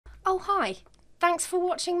Oh hi, thanks for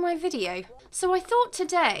watching my video. So I thought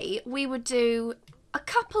today we would do a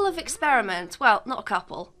couple of experiments, well not a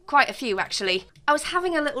couple, quite a few actually. I was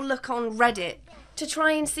having a little look on Reddit to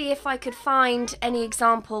try and see if I could find any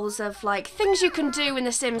examples of like things you can do in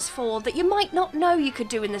The Sims 4 that you might not know you could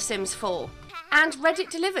do in The Sims 4. And Reddit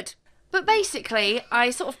delivered. But basically, I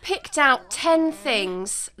sort of picked out 10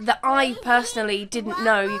 things that I personally didn't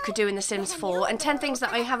know you could do in The Sims 4, and 10 things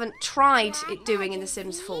that I haven't tried it doing in The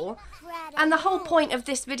Sims 4. And the whole point of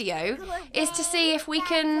this video is to see if we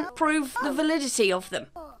can prove the validity of them.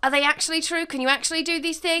 Are they actually true? Can you actually do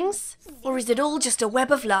these things? Or is it all just a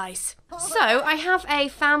web of lies? So, I have a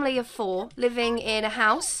family of 4 living in a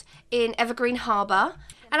house in Evergreen Harbour.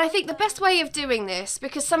 And I think the best way of doing this,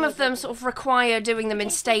 because some of them sort of require doing them in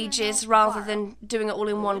stages rather than doing it all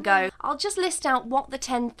in one go, I'll just list out what the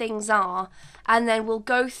 10 things are, and then we'll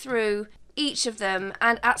go through each of them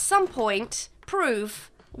and at some point prove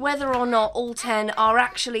whether or not all 10 are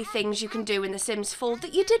actually things you can do in The Sims 4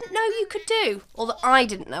 that you didn't know you could do, or that I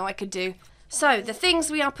didn't know I could do. So, the things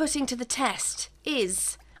we are putting to the test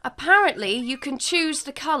is, apparently you can choose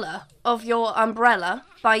the colour of your umbrella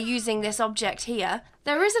by using this object here.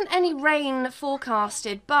 There isn't any rain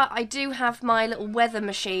forecasted, but I do have my little weather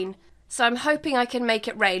machine, so I'm hoping I can make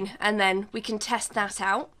it rain, and then we can test that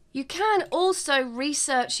out. You can also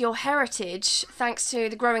research your heritage thanks to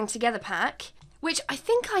the Growing Together pack, which I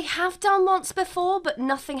think I have done once before, but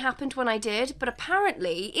nothing happened when I did. But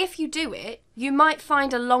apparently, if you do it, you might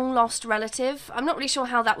find a long-lost relative. I'm not really sure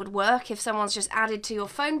how that would work, if someone's just added to your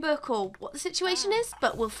phone book or what the situation is,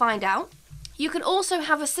 but we'll find out. You can also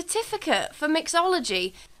have a certificate for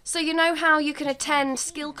mixology. So you know how you can attend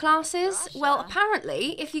skill classes? Well,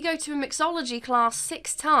 apparently, if you go to a mixology class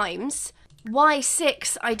 6 times, why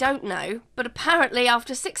 6, I don't know, but apparently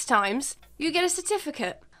after 6 times, you get a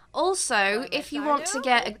certificate. Also, if you want to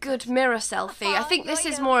get a good mirror selfie, I think this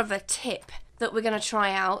is more of a tip that we're going to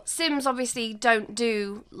try out. Sims obviously don't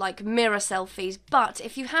do like mirror selfies, but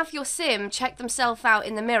if you have your sim check themselves out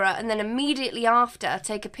in the mirror and then immediately after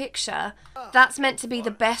take a picture, that's meant to be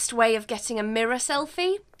the best way of getting a mirror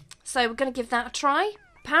selfie. So we're going to give that a try.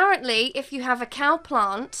 Apparently, if you have a cow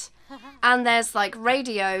plant and there's like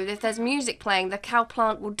radio, if there's music playing, the cow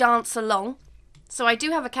plant will dance along. So I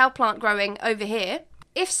do have a cow plant growing over here.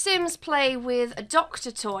 If Sims play with a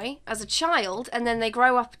doctor toy as a child and then they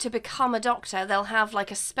grow up to become a doctor, they'll have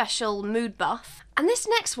like a special mood buff. And this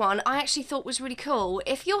next one I actually thought was really cool.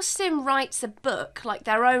 If your Sim writes a book, like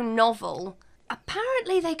their own novel,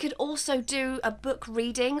 apparently they could also do a book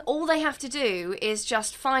reading. All they have to do is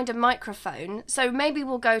just find a microphone. So maybe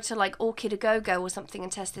we'll go to like Orchid A Go-Go or something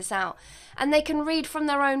and test this out. And they can read from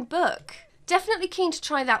their own book. Definitely keen to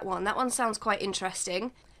try that one. That one sounds quite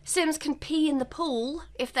interesting. Sims can pee in the pool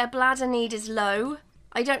if their bladder need is low.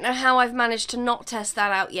 I don't know how I've managed to not test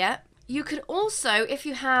that out yet. You can also, if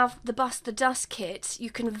you have the Bust the Dust kit, you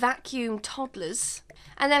can vacuum toddlers.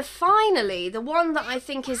 And then finally, the one that I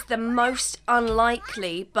think is the most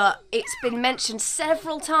unlikely, but it's been mentioned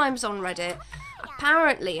several times on Reddit.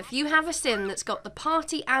 Apparently, if you have a Sim that's got the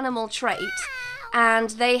party animal trait, and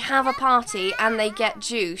they have a party and they get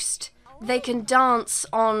juiced, they can dance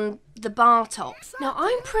on the bar top. Now,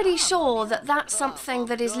 I'm pretty sure that that's something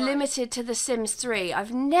that is limited to The Sims 3.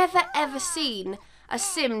 I've never ever seen a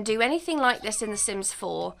Sim do anything like this in The Sims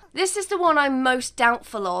 4. This is the one I'm most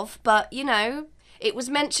doubtful of, but, you know, it was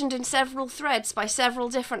mentioned in several threads by several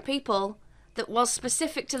different people that was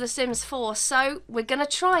specific to The Sims 4, so we're gonna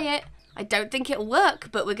try it. I don't think it'll work,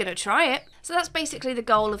 but we're gonna try it. So that's basically the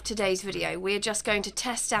goal of today's video. We're just going to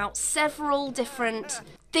test out several different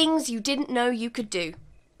things you didn't know you could do.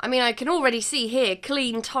 I mean, I can already see here,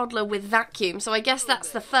 clean toddler with vacuum, so I guess that's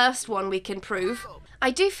the first one we can prove. I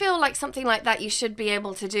do feel like something like that you should be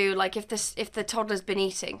able to do, like if the toddler's been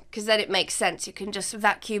eating, because then it makes sense, you can just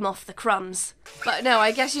vacuum off the crumbs. But no,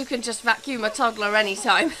 I guess you can just vacuum a toddler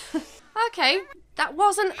anytime. Okay, that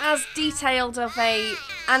wasn't as detailed of a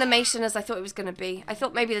animation as I thought it was going to be. I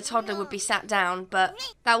thought maybe the toddler would be sat down, but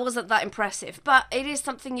that wasn't that impressive. But it is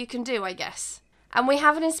something you can do, I guess. And we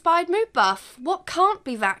have an inspired mood buff. What can't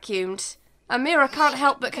be vacuumed? Amira can't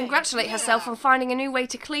help but congratulate herself on finding a new way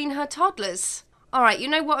to clean her toddlers. Alright, you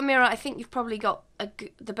know what, Amira? I think you've probably got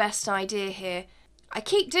the best idea here. I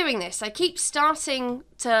keep doing this. I keep starting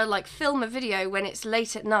to, like, film a video when it's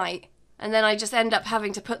late at night, and then I just end up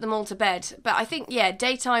having to put them all to bed. But I think, yeah,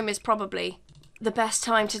 daytime is probably the best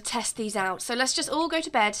time to test these out. So let's just all go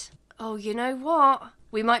to bed. Oh, you know what?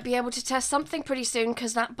 We might be able to test something pretty soon,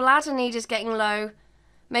 because that bladder need is getting low.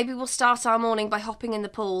 Maybe we'll start our morning by hopping in the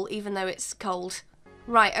pool, even though it's cold.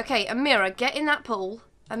 Right, okay, Amira, get in that pool.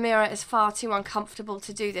 Amira is far too uncomfortable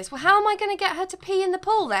to do this. Well, how am I going to get her to pee in the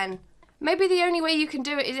pool then? Maybe the only way you can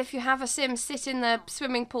do it is if you have a sim sit in the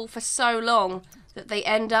swimming pool for so long that they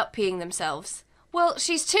end up peeing themselves. Well,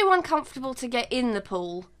 she's too uncomfortable to get in the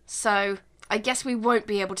pool, so I guess we won't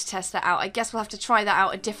be able to test that out. I guess we'll have to try that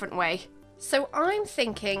out a different way. So I'm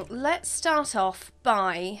thinking, let's start off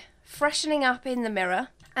by freshening up in the mirror,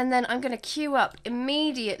 and then I'm going to queue up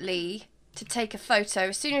immediately to take a photo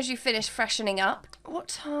as soon as you finish freshening up. What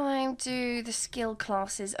time do the skill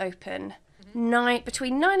classes open?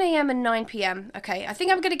 Between 9 AM and 9 PM. Okay, I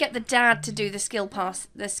think I'm going to get the dad to do the skill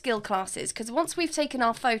classes, because once we've taken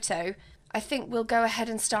our photo, I think we'll go ahead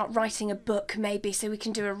and start writing a book maybe so we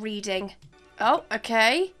can do a reading. Oh,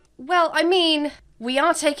 okay. Well, I mean, we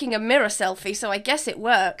are taking a mirror selfie, so I guess it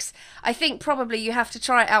works. I think probably you have to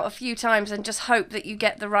try it out a few times and just hope that you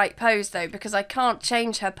get the right pose though, because I can't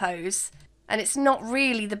change her pose. And it's not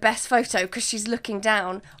really the best photo because she's looking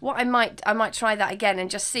down. I might try that again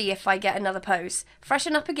and just see if I get another pose.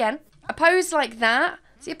 Freshen up again. A pose like that.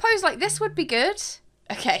 See, a pose like this would be good.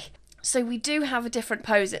 Okay, so we do have a different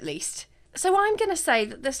pose at least. So I'm going to say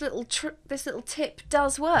that this little tip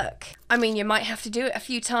does work. I mean, you might have to do it a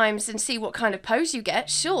few times and see what kind of pose you get,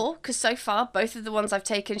 sure, because so far both of the ones I've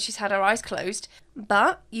taken she's had her eyes closed.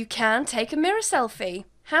 But you can take a mirror selfie.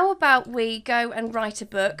 How about we go and write a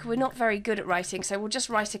book? We're not very good at writing, so we'll just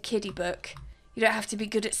write a kiddie book. You don't have to be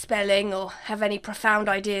good at spelling or have any profound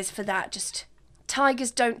ideas for that. Just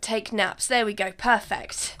tigers don't take naps. There we go.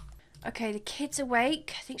 Perfect. Okay, the kid's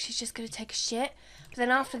awake. I think she's just going to take a shit. But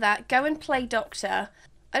then after that, go and play doctor.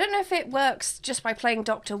 I don't know if it works just by playing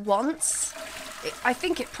doctor once. I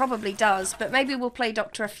think it probably does, but maybe we'll play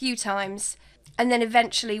doctor a few times. And then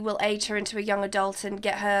eventually we'll age her into a young adult and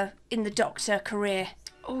get her in the doctor career.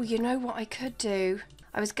 Oh, you know what I could do?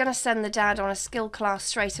 I was going to send the dad on a skill class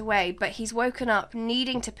straight away, but he's woken up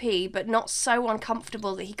needing to pee, but not so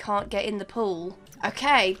uncomfortable that he can't get in the pool.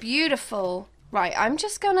 Okay, beautiful. Right, I'm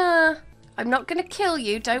not going to kill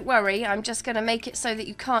you, don't worry. I'm just going to make it so that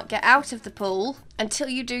you can't get out of the pool until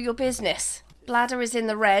you do your business. Bladder is in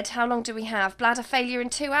the red. How long do we have? Bladder failure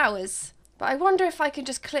in 2 hours. But I wonder if I can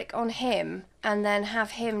just click on him and then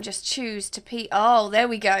have him just choose to pee. Oh, there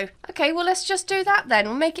we go. Okay, well, let's just do that then.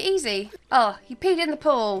 We'll make it easy. Oh, he peed in the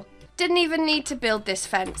pool. Didn't even need to build this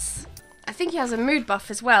fence. I think he has a mood buff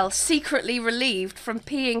as well. Secretly relieved from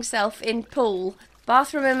peeing self in pool.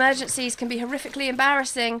 Bathroom emergencies can be horrifically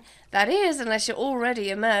embarrassing. That is, unless you're already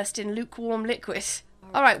immersed in lukewarm liquid.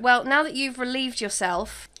 Alright, well, now that you've relieved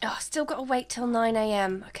yourself... Oh, still got to wait till 9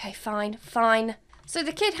 AM. Okay, fine, fine. So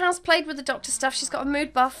the kid has played with the doctor stuff. She's got a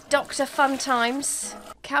mood buff. Doctor fun times.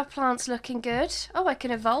 Cow plant's looking good. Oh, I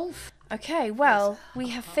can evolve. Okay, well, we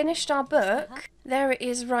have finished our book. There it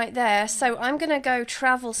is right there. So I'm going to go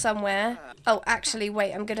travel somewhere. Oh, actually,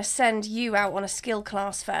 wait. I'm going to send you out on a skill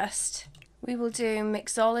class first. We will do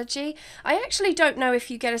mixology. I actually don't know if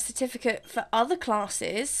you get a certificate for other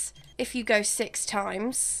classes if you go 6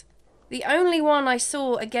 times. The only one I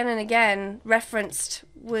saw again and again referenced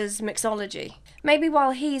was mixology. Maybe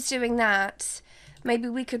while he's doing that, maybe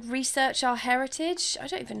we could research our heritage. I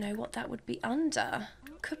don't even know what that would be under.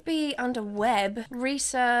 Could be under web.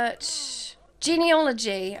 Research...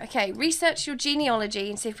 Genealogy. Okay, research your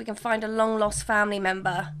genealogy and see if we can find a long-lost family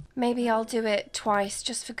member. Maybe I'll do it twice,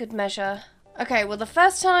 just for good measure. Okay, well, the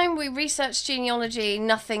first time we researched genealogy,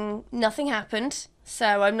 nothing happened.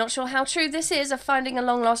 So I'm not sure how true this is of finding a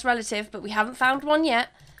long-lost relative, but we haven't found one yet.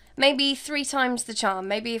 Maybe 3 times the charm.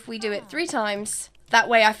 Maybe if we do it 3 times, that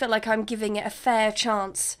way I feel like I'm giving it a fair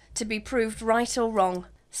chance to be proved right or wrong.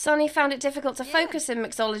 Sonny found it difficult to focus in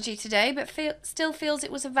mixology today, but still feels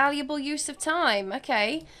it was a valuable use of time.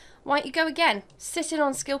 Okay, why don't you go again? Sit in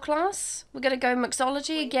on skill class. We're going to go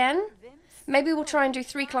mixology again. Maybe we'll try and do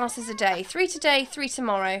 3 classes a day. 3 today, 3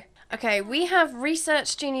 tomorrow. Okay, we have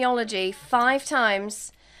researched genealogy 5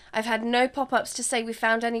 times. I've had no pop-ups to say we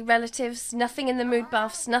found any relatives, nothing in the mood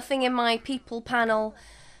buffs, nothing in my people panel.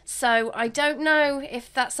 So I don't know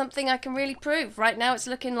if that's something I can really prove. Right now it's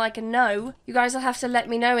looking like a no. You guys will have to let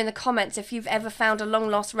me know in the comments if you've ever found a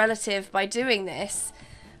long-lost relative by doing this.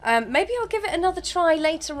 Maybe I'll give it another try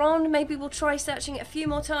later on. Maybe we'll try searching it a few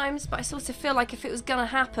more times, but I sort of feel like if it was gonna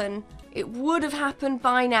happen, it would have happened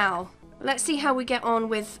by now. Let's see how we get on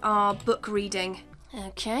with our book reading.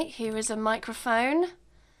 Okay, here is a microphone.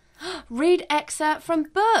 Read excerpt from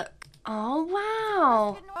book. Oh,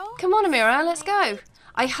 wow. Come on, Amira, let's go.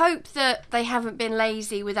 I hope that they haven't been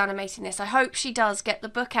lazy with animating this. I hope she does get the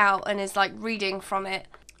book out and is like reading from it.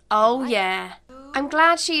 Oh, yeah. I'm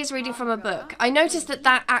glad she is reading from a book. I noticed that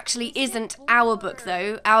that actually isn't our book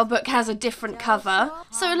though. Our book has a different cover.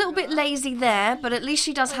 So a little bit lazy there, but at least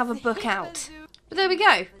she does have a book out. But there we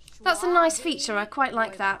go. That's a nice feature. I quite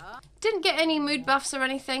like that. Didn't get any mood buffs or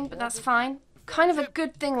anything, but that's fine. Kind of a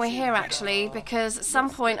good thing we're here actually, because at some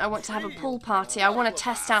point I want to have a pool party. I want to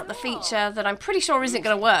test out the feature that I'm pretty sure isn't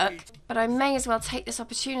going to work. But I may as well take this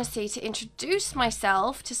opportunity to introduce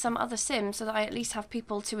myself to some other Sims so that I at least have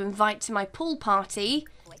people to invite to my pool party.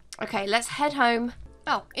 Okay, let's head home.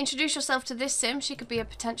 Oh, introduce yourself to this Sim. She could be a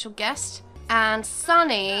potential guest. And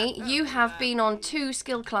Sunny, you have been on 2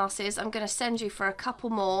 skill classes. I'm going to send you for a couple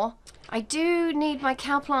more. I do need my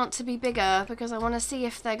cow plant to be bigger because I want to see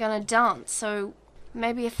if they're going to dance. So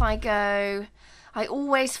maybe if I go... I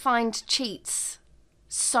always find cheats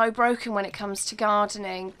so broken when it comes to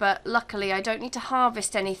gardening, but luckily I don't need to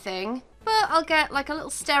harvest anything. But I'll get like a little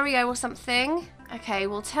stereo or something. Okay,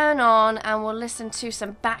 we'll turn on and we'll listen to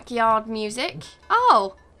some backyard music.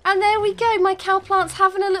 Oh, and there we go. My cow plant's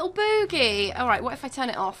having a little boogie. All right, what if I turn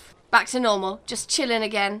it off? Back to normal, just chilling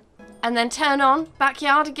again. And then turn on,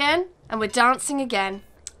 backyard again, and we're dancing again.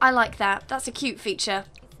 I like that. That's a cute feature.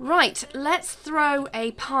 Right, let's throw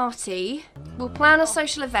a party. We'll plan a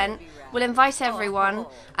social event. We'll invite everyone,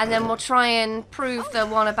 and then we'll try and prove the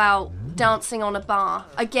one about dancing on a bar.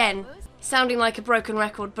 Again, sounding like a broken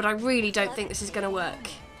record, but I really don't think this is going to work.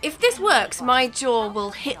 If this works, my jaw will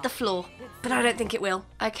hit the floor, but I don't think it will.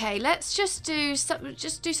 Okay, let's just do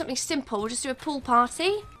something simple. We'll just do a pool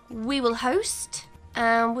party. We will host,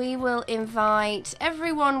 and we will invite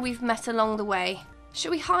everyone we've met along the way.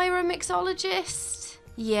 Should we hire a mixologist?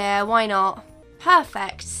 Yeah, why not?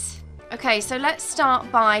 Perfect. Okay, so let's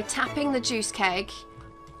start by tapping the juice keg.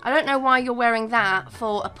 I don't know why you're wearing that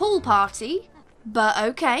for a pool party, but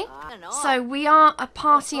okay. So we are a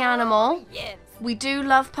party animal. We do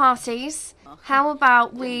love parties. How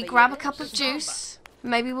about we grab a cup of juice?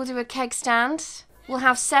 Maybe we'll do a keg stand. We'll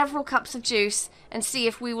have several cups of juice and see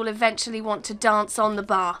if we will eventually want to dance on the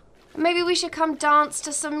bar. Maybe we should come dance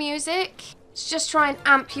to some music. Let's just try and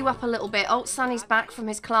amp you up a little bit. Oh, Sonny's back from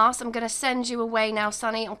his class. I'm going to send you away now,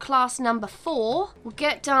 Sonny, on class number 4. We'll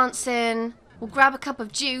get dancing. We'll grab a cup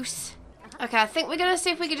of juice. Okay, I think we're going to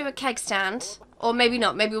see if we can do a keg stand. Or maybe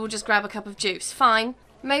not. Maybe we'll just grab a cup of juice. Fine.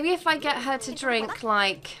 Maybe if I get her to drink,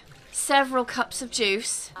 like, several cups of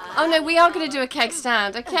juice. Oh, no, we are going to do a keg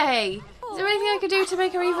stand. Okay. Is there anything I could do to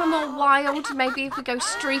make her even more wild? Maybe if we go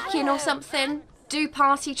streaking or something? Do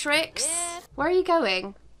party tricks? Where are you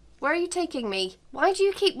going? Where are you taking me? Why do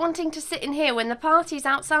you keep wanting to sit in here when the party's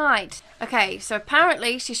outside? Okay, so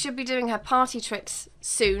apparently she should be doing her party tricks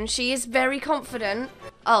soon. She is very confident.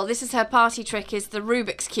 Oh, this is her party trick, is the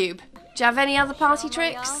Rubik's Cube. Do you have any other party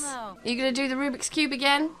tricks? Are you going to do the Rubik's Cube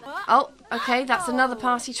again? Oh, okay, that's another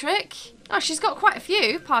party trick. Oh, she's got quite a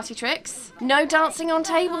few party tricks. No dancing on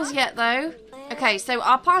tables yet, though. Okay, so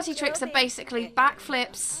our party tricks are basically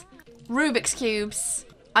backflips, Rubik's Cubes.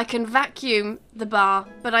 I can vacuum the bar,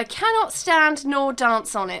 but I cannot stand nor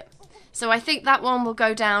dance on it. So I think that one will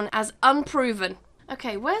go down as unproven.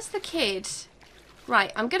 Okay, where's the kid?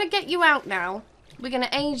 Right, I'm going to get you out now. We're going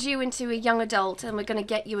to age you into a young adult and we're going to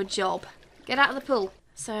get you a job. Get out of the pool.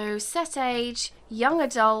 So, set age, young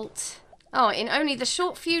adult. Oh, in only the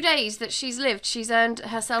short few days that she's lived, she's earned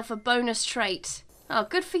herself a bonus trait. Oh,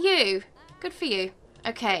 good for you. Good for you.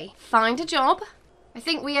 Okay, find a job. I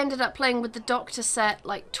think we ended up playing with the doctor set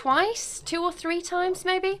like twice, 2 or 3 times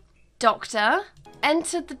maybe. Doctor.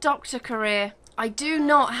 Entered the doctor career. I do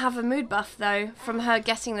not have a mood buff though from her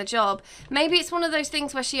getting the job. Maybe it's one of those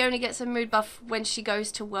things where she only gets a mood buff when she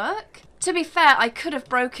goes to work. To be fair, I could have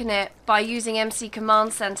broken it by using MC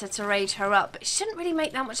Command Center to rage her up, but it shouldn't really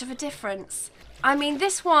make that much of a difference. I mean,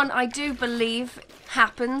 this one I do believe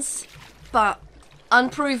happens, but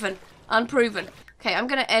unproven. Unproven. Okay, I'm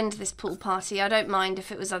going to end this pool party. I don't mind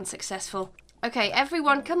if it was unsuccessful. Okay,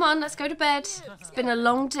 everyone, come on, let's go to bed. It's been a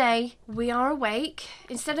long day. We are awake.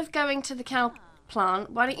 Instead of going to the cow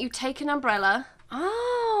plant, why don't you take an umbrella?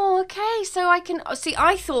 Oh, okay, so I can... See,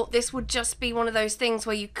 I thought this would just be one of those things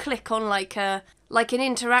where you click on like an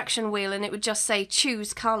interaction wheel and it would just say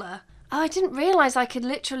choose colour. Oh, I didn't realise I could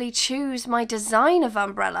literally choose my design of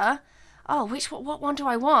umbrella. Oh, what one do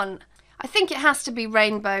I want? I think it has to be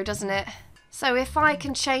rainbow, doesn't it? So if I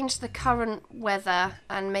can change the current weather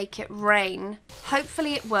and make it rain,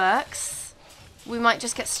 hopefully it works. We might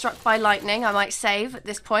just get struck by lightning. I might save at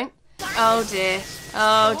this point. Oh dear.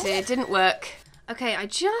 Oh dear. Didn't work. Okay, I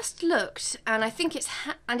just looked and I think it's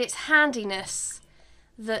handiness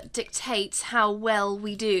that dictates how well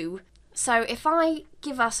we do. So if I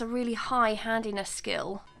give us a really high handiness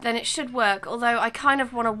skill, then it should work. Although I kind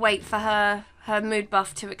of want to wait for her her mood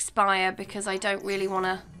buff to expire because I don't really want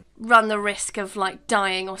to run the risk of like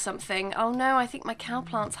dying or something. Oh no, I think my cow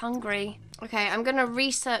plant's hungry. Okay, I'm going to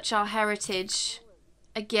research our heritage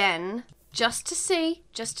again just to see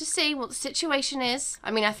what the situation is.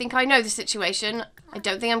 I mean, I think I know the situation. I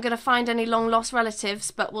don't think I'm going to find any long lost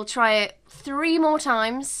relatives, but we'll try it 3 more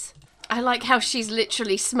times. I like how she's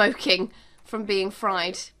literally smoking from being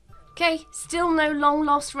fried. Okay, still no long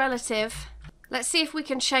lost relative. Let's see if we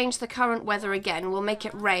can change the current weather again. We'll make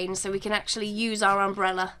it rain so we can actually use our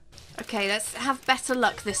umbrella. Okay, let's have better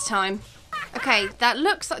luck this time. Okay, that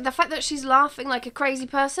looks like the fact that she's laughing like a crazy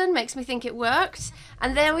person makes me think it worked.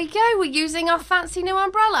 And there we go, we're using our fancy new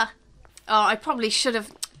umbrella. Oh, I probably should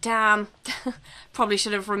have, damn, probably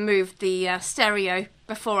should have removed the stereo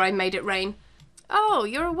before I made it rain. Oh,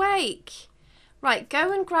 you're awake. Right,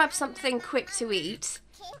 go and grab something quick to eat.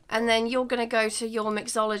 And then you're going to go to your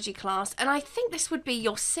mixology class. And I think this would be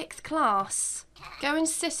your 6th class. Go and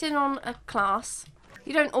sit in on a class.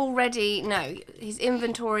 You don't already... No, his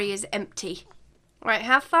inventory is empty. Right,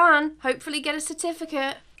 have fun. Hopefully get a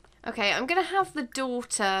certificate. Okay, I'm going to have the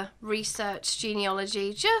daughter research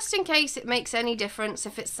genealogy, just in case it makes any difference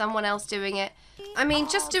if it's someone else doing it. I mean,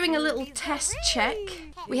 just doing a little test check.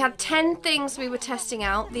 We had 10 things we were testing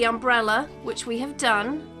out. The umbrella, which we have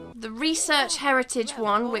done. The research heritage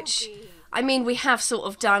one, which, I mean, we have sort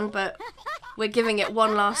of done, but we're giving it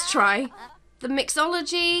one last try. The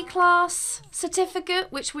mixology class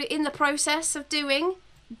certificate, which we're in the process of doing.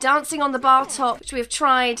 Dancing on the bar top, which we have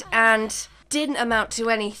tried and didn't amount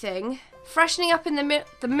to anything. Freshening up in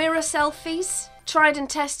the mirror selfies. Tried and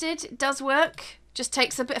tested. It does work. Just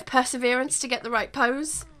takes a bit of perseverance to get the right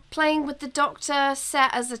pose. Playing with the doctor,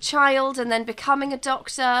 set as a child and then becoming a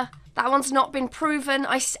doctor. That one's not been proven.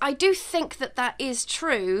 I do think that that is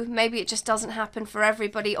true. Maybe it just doesn't happen for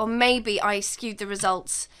everybody, or maybe I skewed the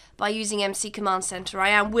results by using MC Command Center. I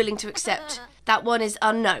am willing to accept that one is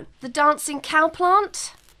unknown. The dancing cow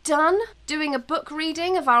plant, done. Doing a book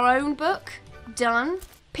reading of our own book, done.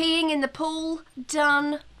 Peeing in the pool,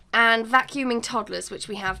 done. And vacuuming toddlers, which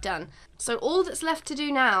we have done. So all that's left to do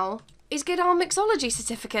now is get our mixology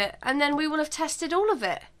certificate, and then we will have tested all of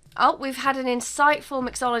it. Oh, we've had an insightful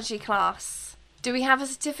mixology class. Do we have a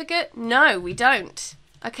certificate? No, we don't.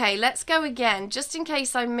 Okay, let's go again, just in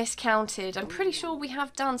case I miscounted. I'm pretty sure we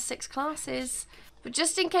have done 6 classes. But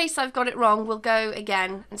just in case I've got it wrong, we'll go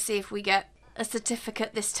again and see if we get a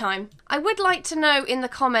certificate this time. I would like to know in the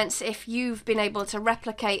comments if you've been able to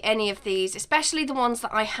replicate any of these, especially the ones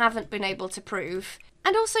that I haven't been able to prove.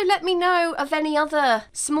 And also let me know of any other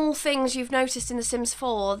small things you've noticed in The Sims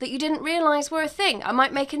 4 that you didn't realise were a thing. I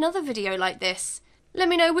might make another video like this. Let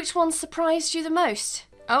me know which one surprised you the most.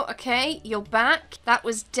 Oh, okay, you're back. That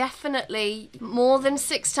was definitely more than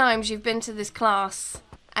 6 times you've been to this class.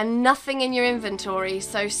 And nothing in your inventory.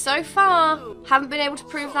 So far, haven't been able to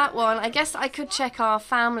prove that one. I guess I could check our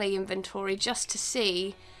family inventory just to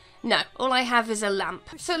see. No, all I have is a lamp.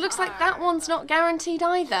 So it looks like that one's not guaranteed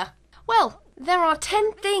either. Well, there are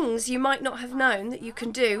 10 things you might not have known that you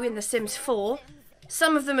can do in The Sims 4.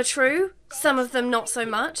 Some of them are true, some of them not so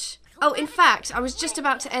much. Oh, in fact, I was just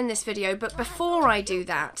about to end this video, but before I do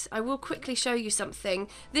that, I will quickly show you something.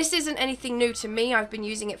 This isn't anything new to me, I've been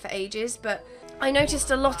using it for ages, but I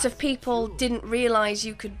noticed a lot of people didn't realise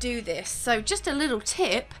you could do this. So just a little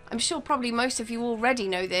tip, I'm sure probably most of you already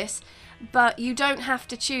know this, but you don't have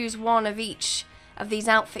to choose one of each of these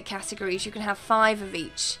outfit categories, you can have 5 of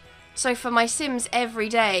each. So for my Sims every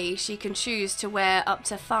day, she can choose to wear up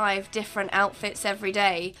to 5 different outfits every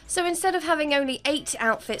day. So instead of having only 8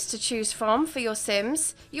 outfits to choose from for your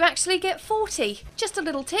Sims, you actually get 40. Just a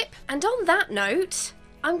little tip. And on that note,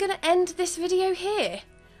 I'm going to end this video here.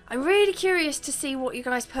 I'm really curious to see what you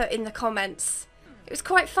guys put in the comments. It was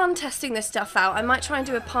quite fun testing this stuff out. I might try and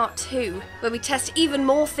do a part 2 where we test even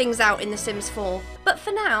more things out in The Sims 4. But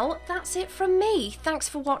for now, that's it from me. Thanks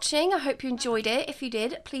for watching. I hope you enjoyed it. If you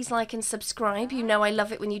did, please like and subscribe. You know I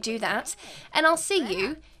love it when you do that. And I'll see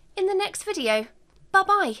you in the next video.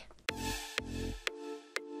 Bye-bye.